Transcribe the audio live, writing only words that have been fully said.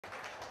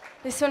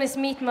This one is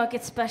Meat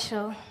Market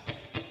Special.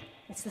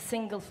 It's the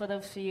single for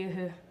those of you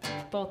who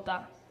bought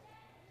that.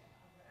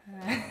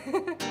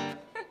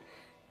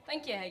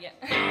 Thank you, Hege.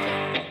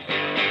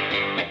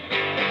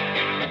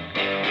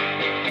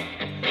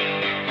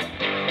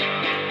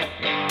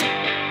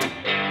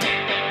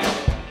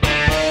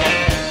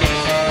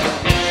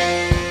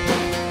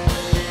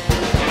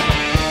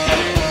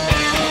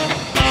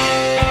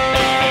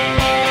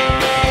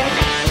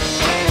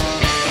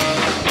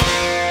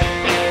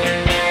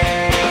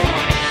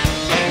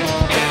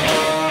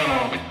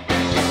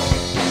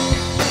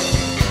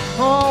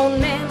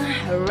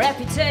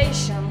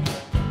 Reputation,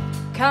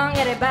 can't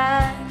get it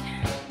back.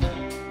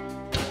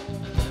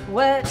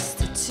 Words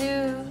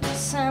to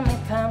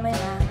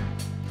semi-permanent.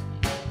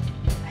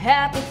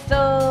 Happy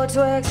thoughts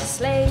works as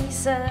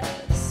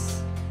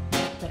lasers,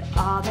 but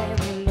are they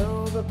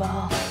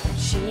removable?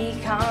 She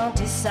can't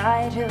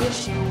decide who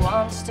she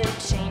wants to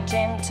change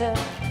into.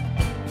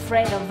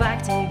 Afraid of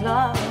acting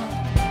blunt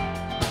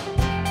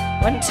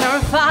when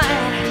terrified,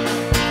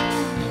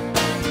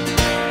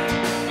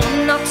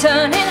 I'm not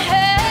turning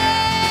her.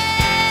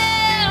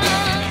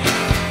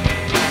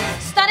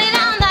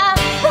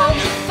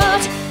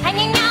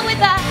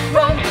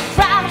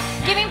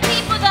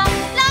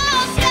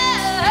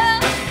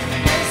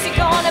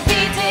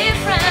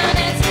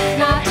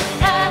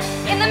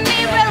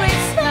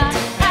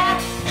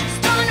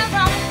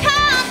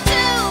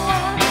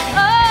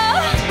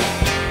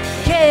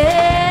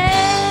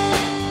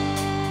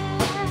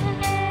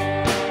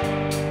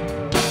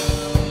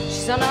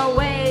 She's on her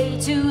way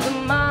to the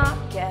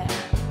market.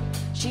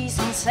 She's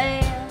on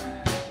sale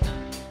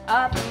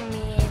at the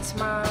meat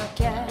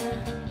market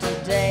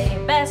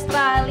today. Best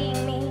Buy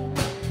leave me,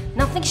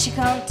 nothing she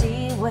can't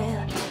deal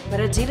with. But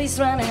her deal is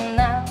running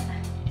out,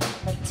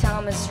 her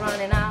time is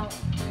running out.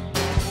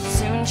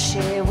 Soon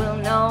she will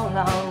no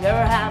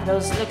longer have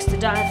those looks to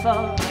die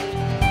for.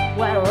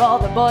 Where are all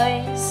the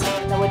boys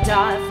that would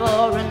die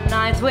for a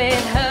night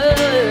with her?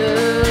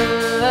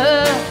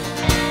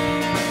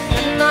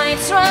 The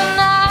nights run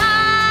out.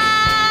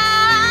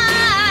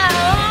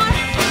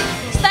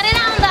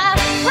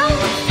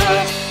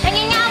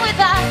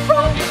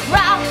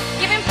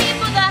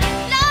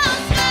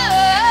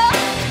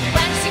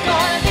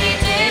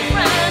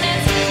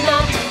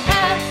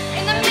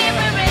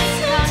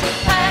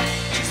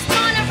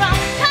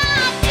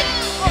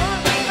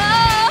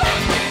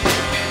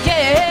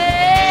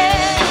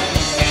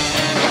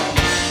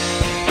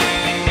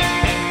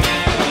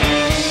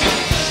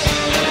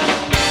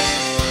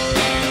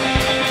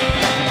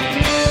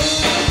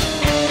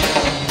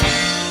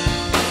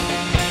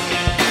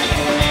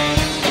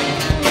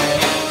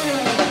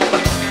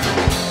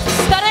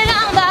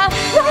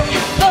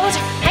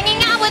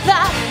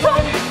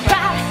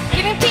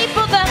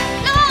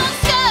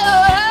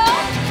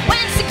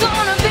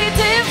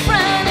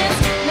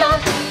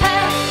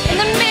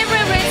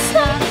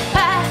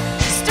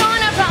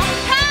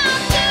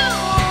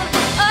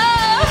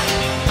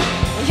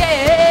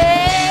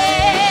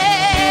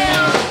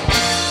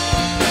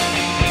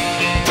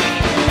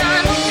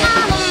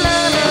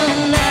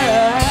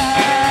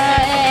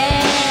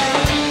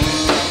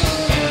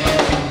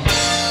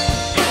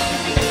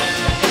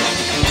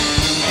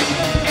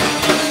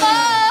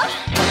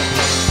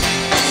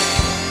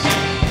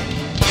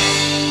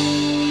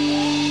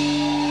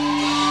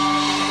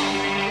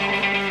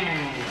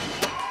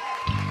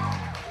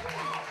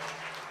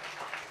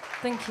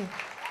 Thank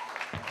you.